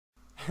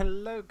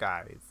Hello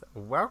guys,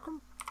 welcome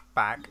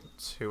back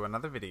to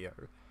another video.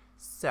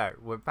 So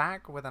we're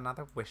back with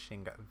another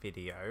wishing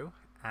video,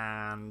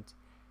 and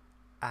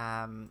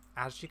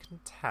as you can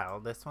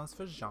tell, this one's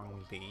for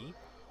ZHONGLI.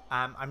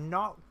 I'm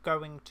not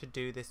going to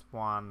do this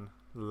one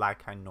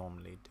like I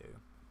normally do.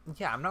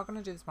 Yeah, I'm not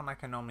going to do this one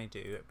like I normally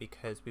do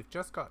because we've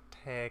just got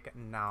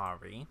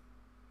Tegnari.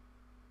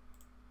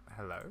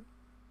 Hello.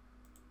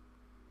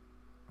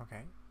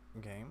 Okay,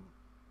 game.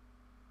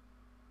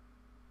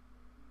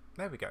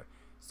 There we go.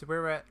 So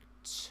we're at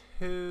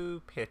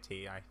 2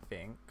 pity, I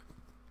think.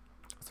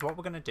 So what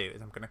we're going to do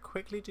is I'm going to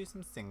quickly do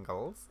some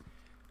singles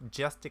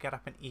just to get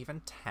up an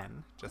even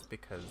 10, just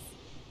because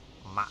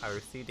my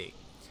OCD.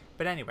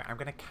 But anyway, I'm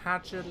going to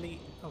casually...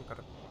 Oh, got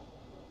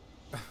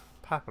a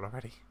purple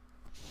already.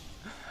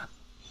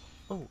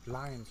 Oh,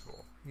 Lion's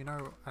Roar. You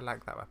know, I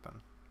like that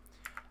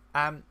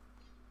weapon.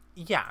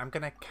 Yeah, I'm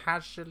going to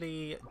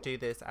casually do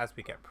this as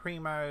we get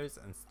primos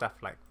and stuff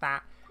like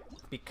that,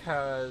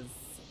 because,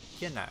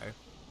 you know,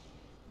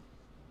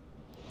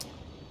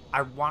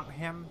 I want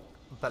him,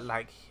 but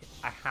like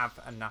I have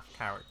enough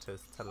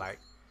characters to like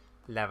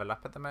level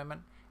up at the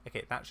moment.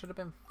 Okay, that should have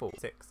been 4,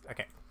 6.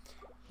 Okay,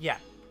 yeah.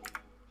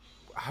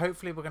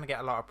 Hopefully we're going to get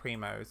a lot of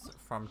primos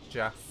from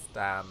just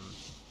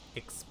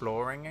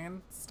exploring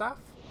and stuff.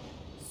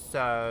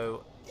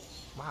 So,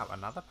 wow,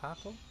 another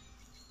purple?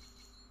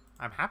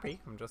 I'm happy.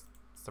 I'm just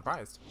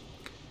surprised.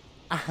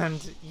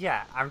 And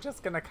yeah, I'm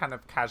just going to kind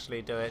of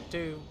casually do it.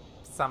 Do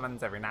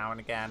summons every now and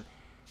again.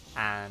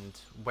 And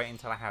wait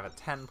until I have a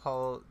 10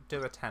 pull,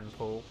 do a 10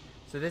 pull.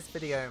 So this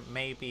video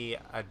may be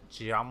a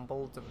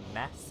jumbled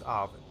mess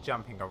of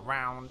jumping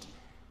around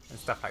and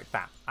stuff like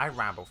that. I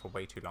ramble for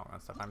way too long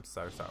on stuff, I'm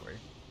so sorry.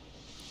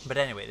 But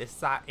anyway, this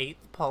is our 8th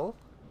pull.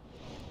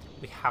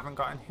 We haven't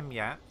gotten him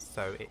yet,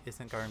 so it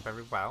isn't going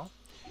very well.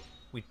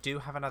 We do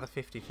have another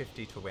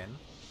 50-50 to win.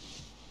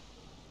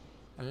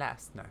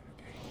 Unless, no,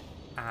 okay.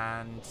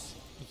 And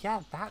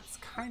yeah, that's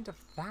kind of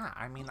that.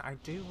 I mean, I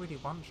do really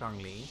want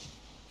ZHONGLI.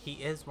 He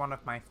is one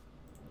of my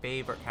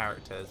favorite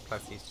characters,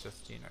 plus he's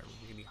just, you know,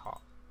 really hot.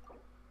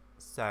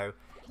 So,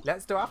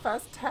 let's do our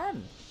first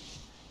 10.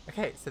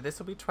 Okay, so this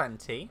will be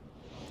 20.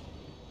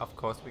 Of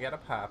course, we get a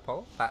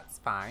purple. That's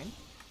fine.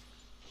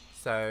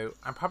 So,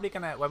 I'm probably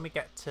going to, when we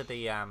get to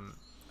the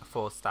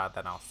 4-star,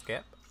 then I'll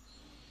skip.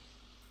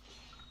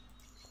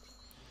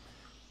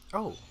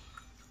 Oh,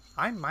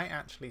 I might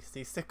actually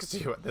see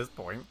 60 at this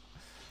point,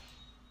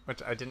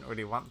 which I didn't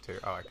really want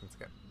to. Oh, I can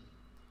skip.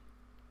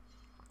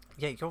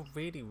 Yeah, you're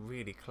really,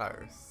 really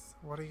close.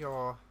 What are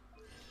your...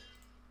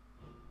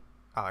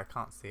 Oh, I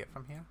can't see it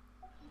from here.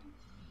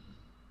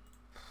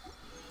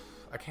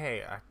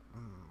 Okay,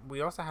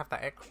 we also have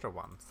that extra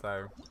one,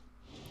 so...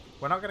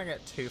 We're not going to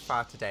get too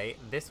far today.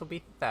 This will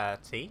be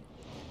 30.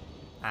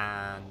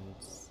 And...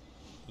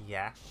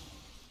 yeah.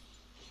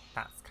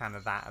 That's kind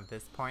of that at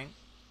this point.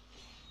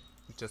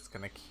 Just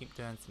going to keep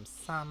doing some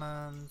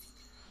summons.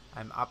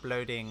 I'm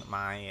uploading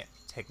my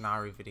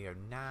Tegnari video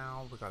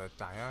now. We got a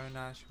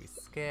Diona. Should we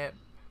skip?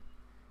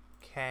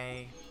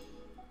 Okay.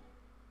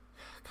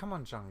 Come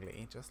on,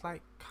 ZHONGLI. Just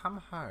like, come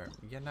home,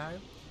 you know?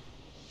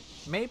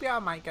 Maybe I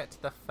might get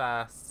to the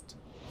first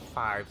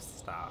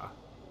 5-star.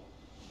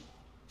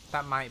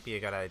 That might be a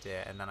good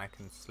idea, and then I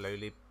can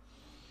slowly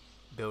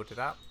build it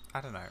up.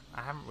 I don't know.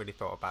 I haven't really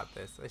thought about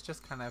this. It's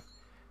just kind of...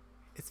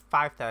 It's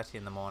 5:30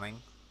 in the morning.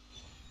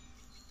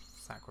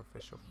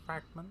 Sacrificial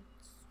fragments.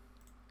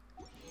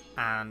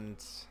 And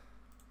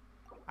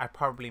I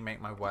probably make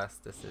my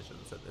worst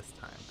decisions at this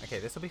time. Okay,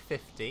 this will be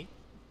 50.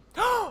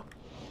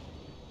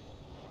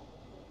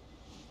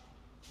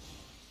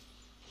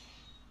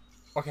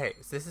 Okay,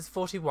 so this is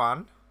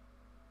 41.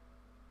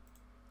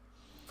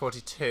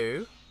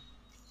 42.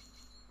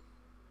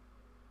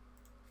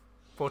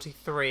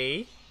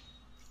 43.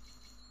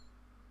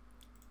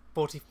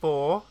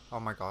 44. Oh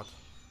my god.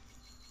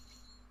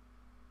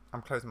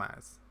 I'm closing my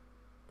eyes.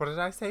 What did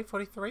I say?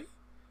 43?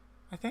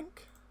 I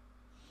think?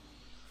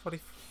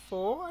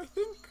 44, I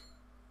think?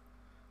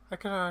 I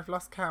don't know, I've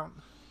lost count.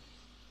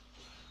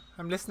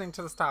 I'm listening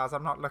to the stars,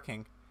 I'm not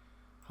looking.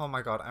 Oh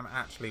my god, I'm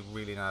actually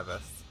really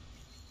nervous.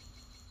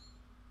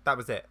 That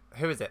was it.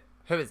 Who is it?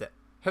 Who is it?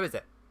 Who is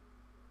it?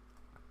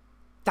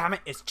 Damn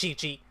it, it's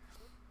Chi-Chi.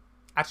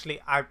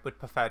 Actually, I would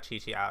prefer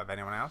Chi-Chi out of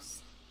anyone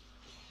else.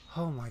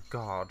 Oh my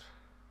god.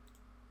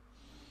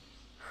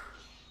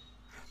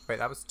 Wait,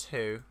 that was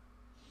 2.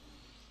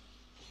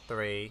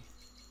 3.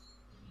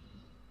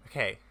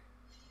 Okay.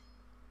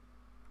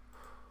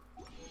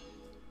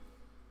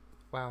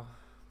 Well,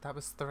 that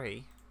was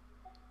 3.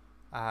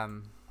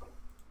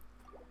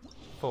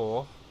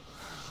 4.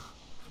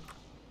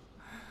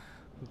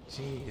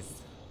 Jeez.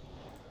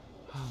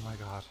 Oh my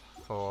god.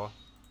 4.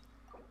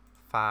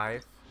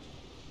 5.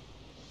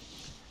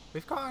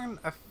 We've gotten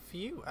a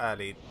few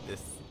early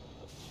this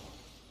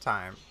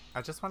time.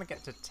 I just want to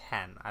get to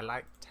 10. I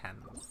like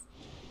 10s.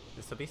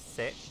 This will be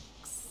 6.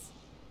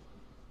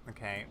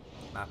 Okay,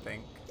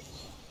 nothing.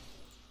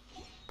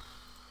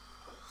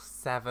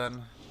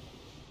 7.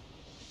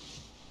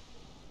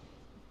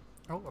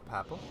 Oh, a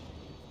purple.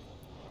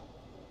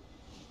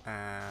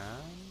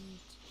 And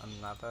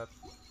another...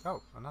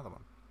 Oh, another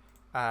one.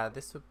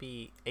 This would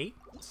be 8.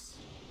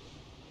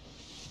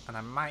 And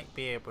I might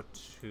be able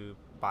to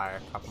buy a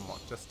couple more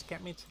just to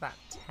get me to that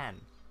 10.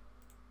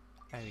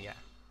 Oh, yeah.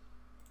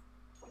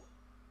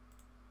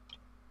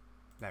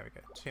 There we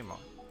go. 2 more.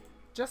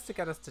 Just to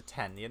get us to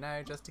 10, you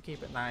know? Just to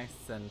keep it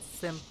nice and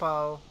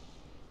simple.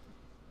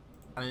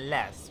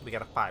 Unless we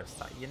get a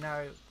 5-star. You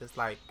know, there's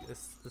like...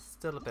 There's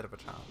still a bit of a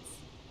chance.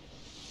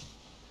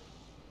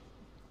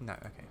 No,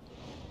 okay.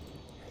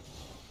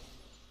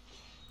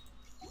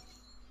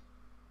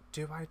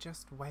 Do I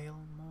just wail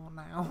more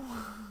now?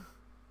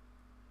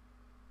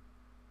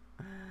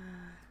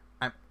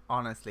 I'm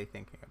honestly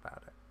thinking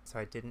about it. So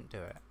I didn't do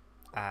it.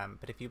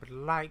 But if you would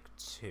like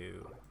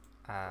to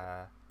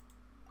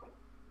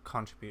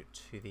contribute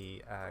to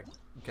the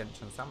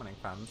Genshin summoning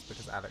funds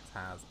because Alex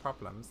has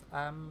problems,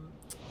 the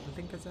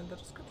link is in the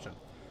description.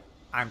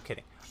 I'm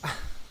kidding.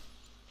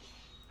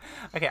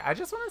 Okay, I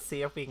just want to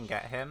see if we can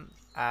get him.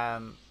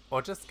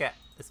 Or just get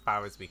as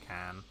far as we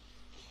can.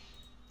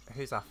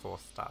 Who's our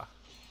 4-star?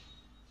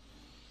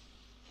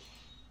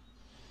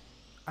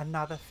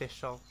 Another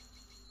official.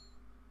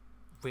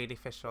 Really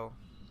official.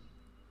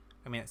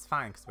 I mean, it's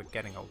fine because we're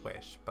getting a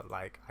wish, but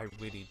like, I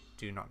really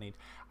do not need...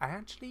 I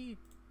actually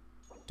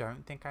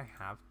don't think I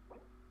have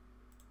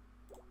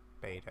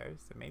Beidou,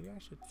 so maybe I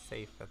should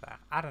save for that.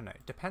 I don't know.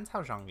 Depends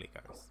how Zhongli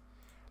goes.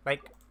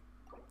 Like,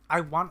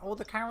 I want all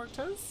the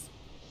characters.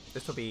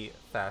 This will be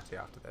 30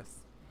 after this.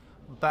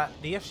 But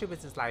the issue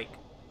is like,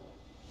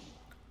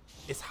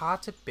 it's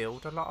hard to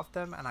build a lot of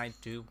them, and I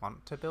do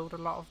want to build a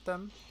lot of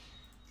them.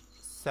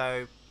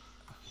 So,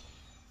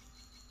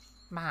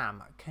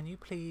 ma'am, can you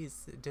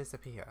please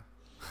disappear?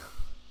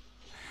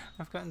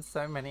 I've gotten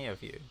so many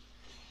of you.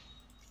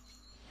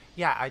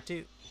 Yeah, I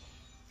do.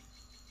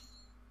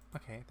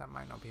 Okay, that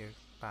might not be a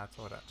bad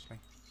sword, actually.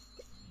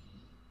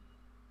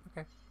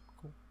 Okay,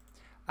 cool.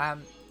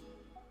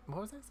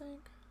 What was I saying?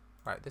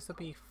 Right, this will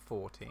be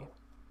 40.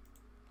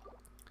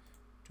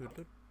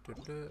 40.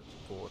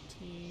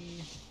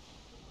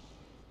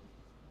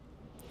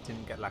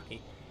 Didn't get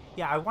lucky.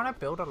 Yeah, I want to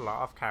build a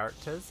lot of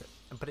characters,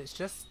 but it's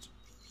just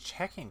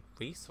checking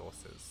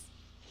resources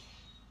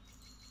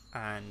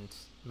and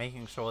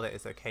making sure that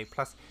it's okay.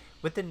 Plus,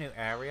 with the new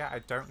area, I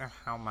don't know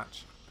how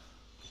much...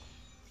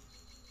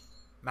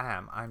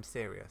 Ma'am, I'm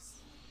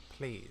serious.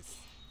 Please.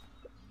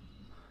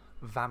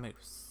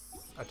 Vamoose.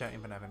 I don't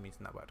even know if I'm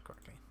using that word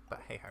correctly, but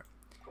hey ho.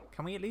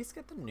 Can we at least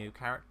get the new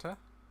character?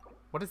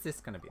 What is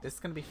this going to be? This is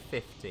going to be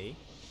 50.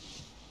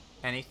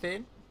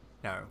 Anything?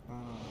 No.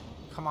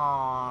 Come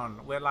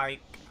on. We're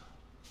like...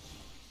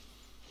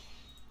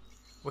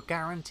 We're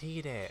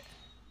guaranteed it.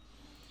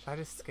 Should I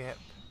just skip?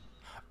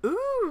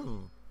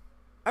 Ooh!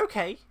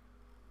 Okay.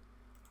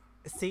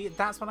 See,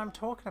 that's what I'm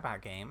talking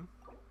about, game.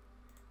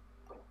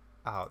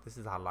 Oh, this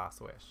is our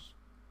last wish.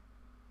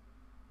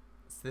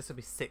 So this will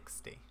be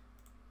 60.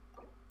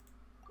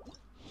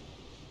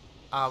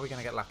 Are we going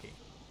to get lucky?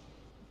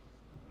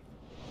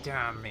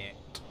 Damn it.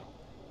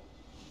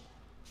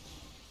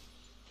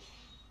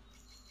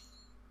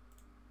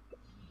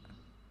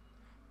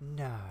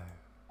 No.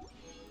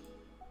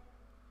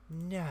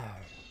 No.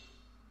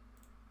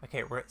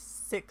 Okay, we're at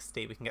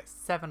 60. We can get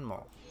 7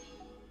 more.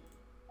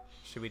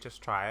 Should we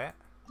just try it?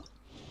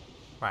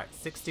 Right,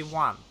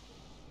 61.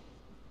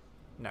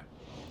 No.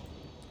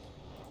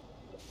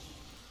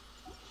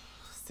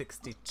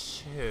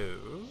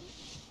 62.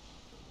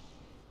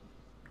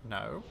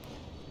 No.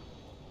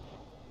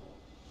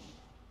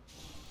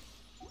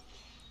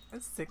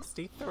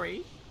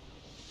 63.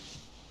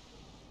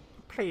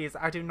 Please,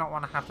 I do not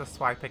want to have to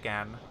swipe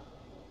again.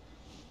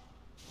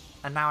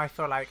 And now I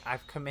feel like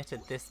I've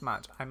committed this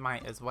much. I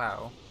might as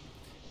well.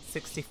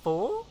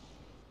 64?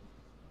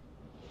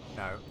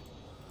 No.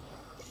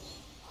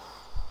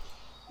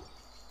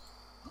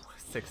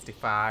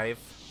 65.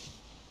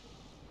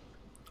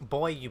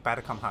 Boy, you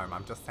better come home.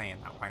 I'm just saying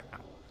that right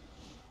now.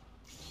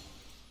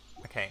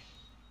 Okay.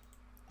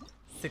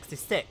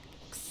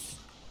 66.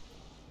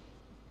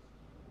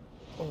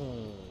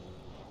 Oh.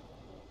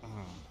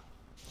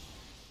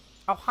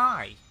 Oh,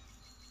 hi.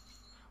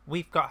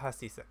 We've got her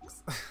C6.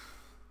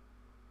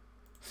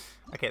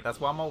 Okay, that's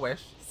one more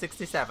wish.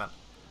 67.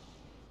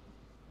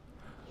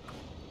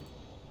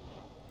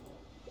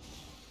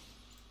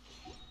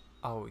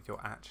 Oh, you're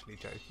actually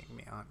joking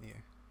me, aren't you?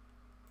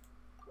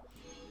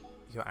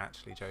 You're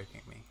actually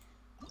joking me.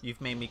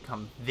 You've made me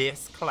come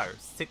this close.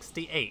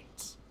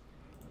 68.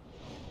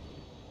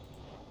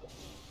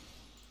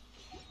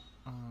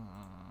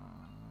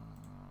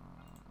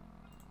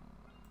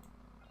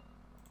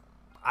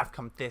 I've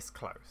come this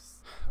close.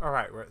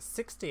 Alright, we're at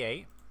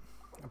 68.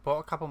 I bought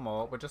a couple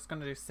more. We're just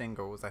going to do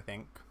singles, I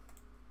think.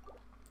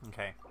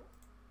 Okay.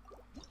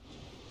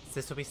 So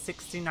this will be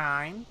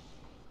 69.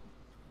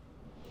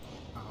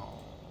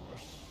 Oh.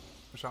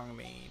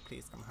 Zhongli,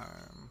 please come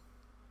home.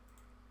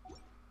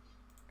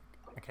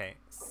 Okay,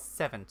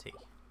 70.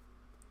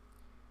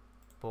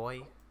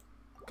 Boy,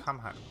 come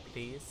home,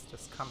 please.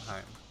 Just come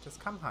home. Just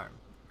come home.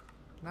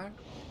 No?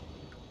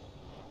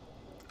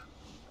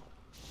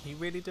 He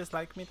really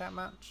dislike me that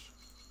much?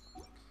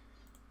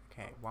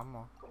 Okay, one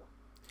more.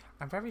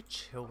 I'm very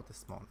chill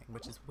this morning,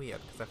 which is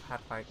weird because I've had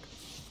like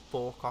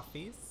 4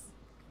 coffees.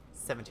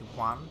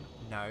 71.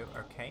 No,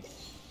 okay.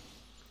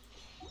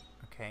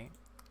 Okay.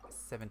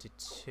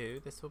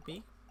 72 this will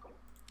be.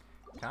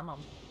 Come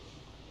on.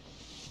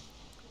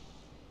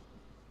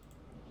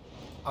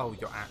 Oh,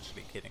 you're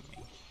actually kidding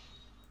me.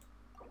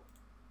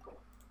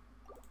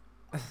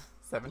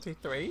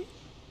 73?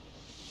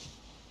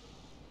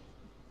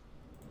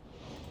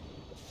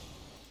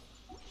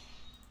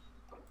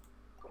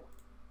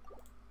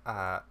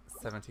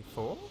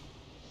 74?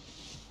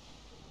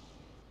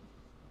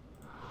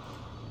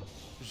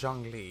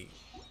 ZHONGLI.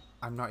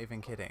 I'm not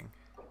even kidding.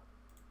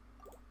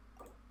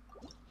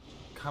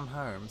 Come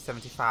home.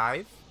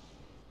 75?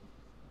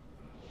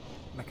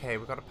 Okay,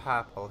 we got a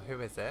purple. Who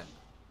is it?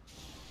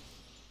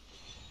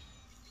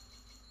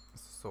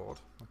 It's a sword.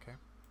 Okay.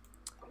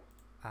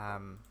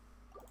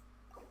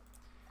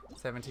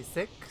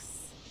 76?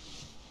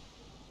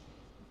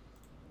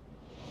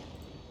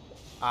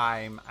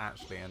 I'm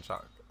actually in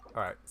shock.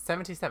 Alright,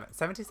 77.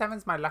 77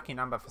 is my lucky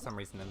number for some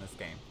reason in this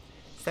game.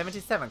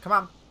 77, come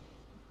on.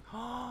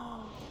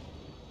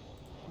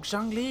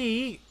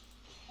 ZHONGLI!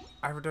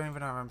 I don't even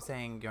know if I'm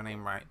saying your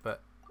name right,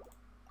 but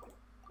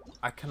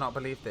I cannot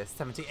believe this.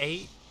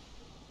 78?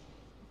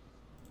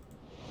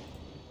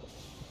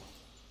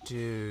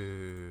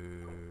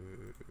 Dude.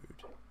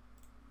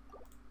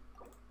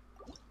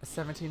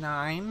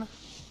 79?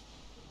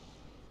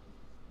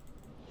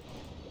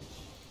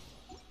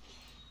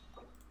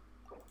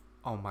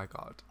 Oh my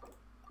god.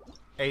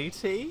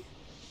 80?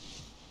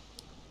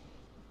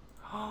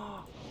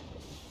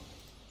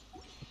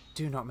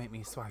 Do not make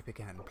me swipe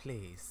again,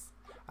 please.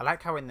 I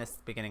like how in this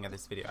beginning of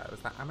this video I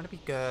was like, I'm gonna be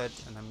good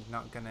and I'm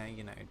not gonna,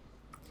 you know,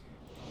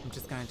 I'm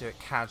just gonna do it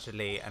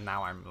casually, and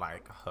now I'm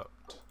like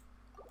hooked.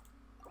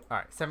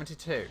 Alright,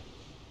 72.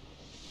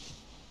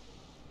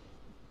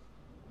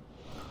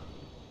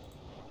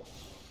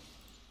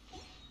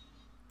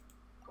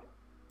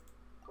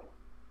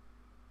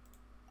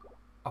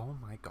 Oh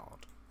my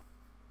god.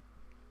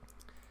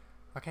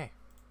 Okay.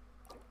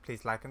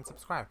 Please like and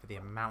subscribe for the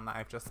amount that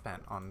I've just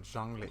spent on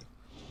ZHONGLI.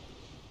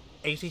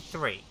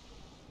 83.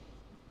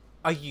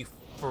 Are you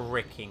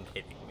freaking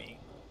kidding me?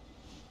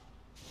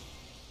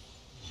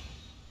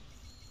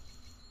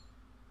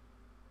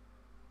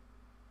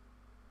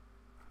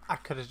 I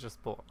could have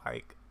just bought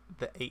like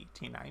the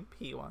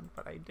 89p one,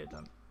 but I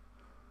didn't.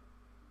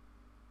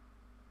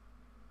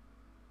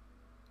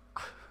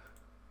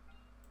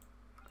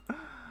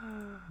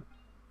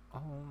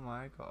 Oh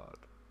my god.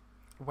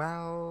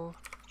 Well,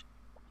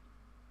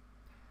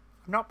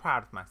 I'm not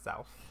proud of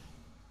myself.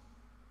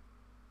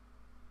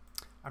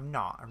 I'm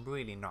not. I'm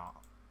really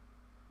not.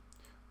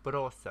 But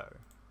also,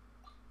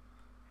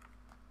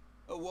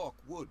 a walk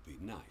would be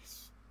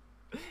nice.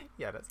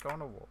 Yeah, let's go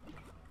on a walk.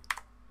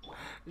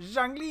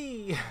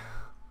 ZHONGLI!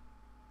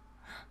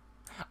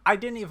 I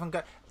didn't even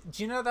go.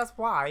 Do you know that's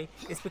why?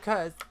 It's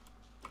because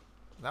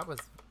that was.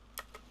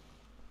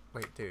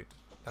 Wait, dude.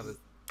 That was.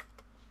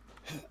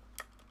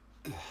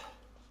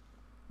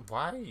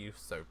 Why are you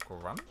so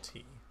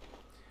grunty?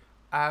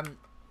 I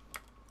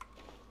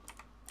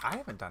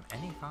haven't done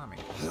any farming.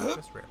 I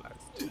just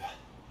realised.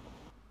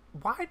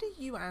 Why do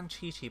you and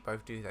Chi-Chi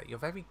both do that? You're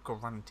very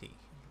grunty.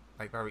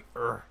 Like very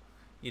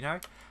you know?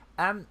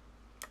 I'm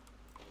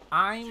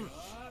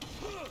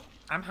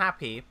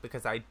happy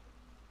because I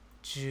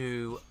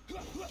do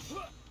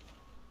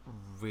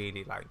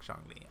really like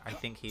ZHONGLI. I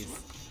think he's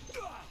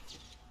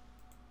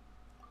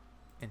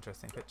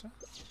interesting picture.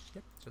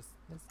 Yep, just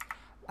this.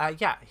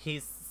 Yeah,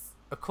 he's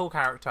a cool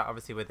character,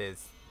 obviously with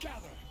his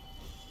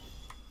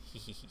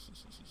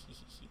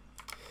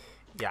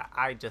yeah,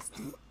 I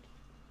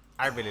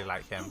really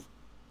like him.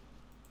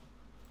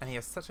 And he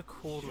has such a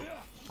cool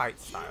fight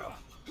style.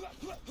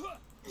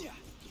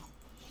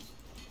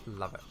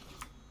 Love it.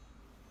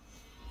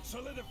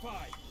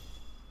 Solidify.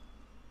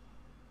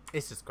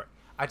 It's just great.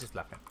 I just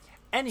love him.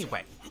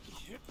 Anyway,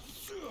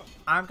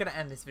 I'm going to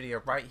end this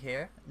video right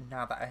here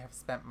now that I have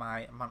spent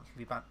my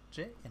monthly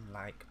budget in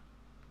like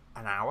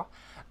an hour.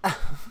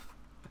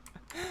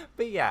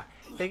 But yeah,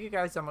 thank you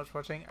guys so much for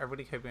watching. I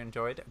really hope you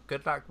enjoyed.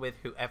 Good luck with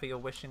whoever you're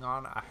wishing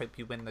on. I hope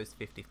you win those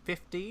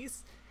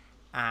 50/50s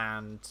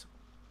and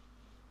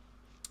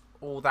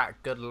all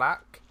that good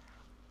luck.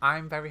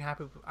 I'm very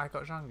happy I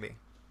got ZHONGLI.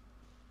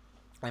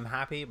 I'm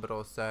happy, but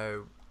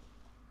also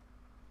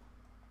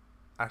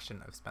I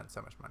shouldn't have spent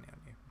so much money on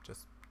you.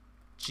 Just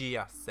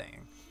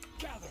saying.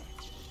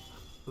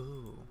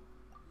 Ooh,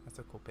 that's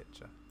a cool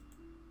picture.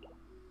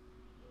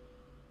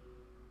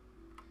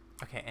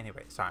 Okay,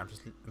 anyway, sorry, I'm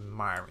just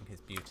admiring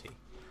his beauty.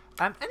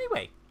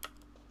 Anyway,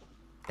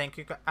 thank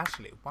you guys.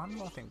 Actually, one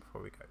more thing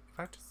before we go. If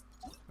I just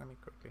let me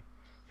quickly.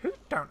 Who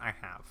don't I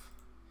have?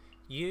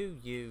 You.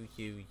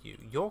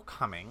 You're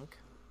coming,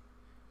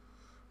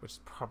 which is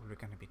probably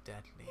going to be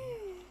deadly.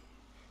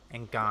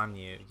 And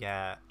Ganyu,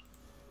 yeah.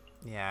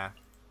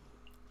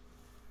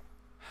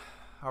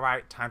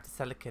 Alright, time to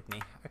sell a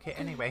kidney. Okay,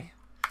 anyway.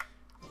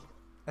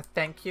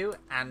 Thank you,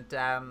 and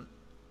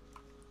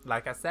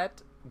like I said,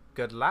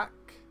 good luck,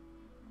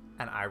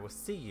 and I will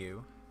see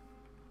you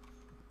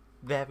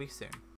very soon.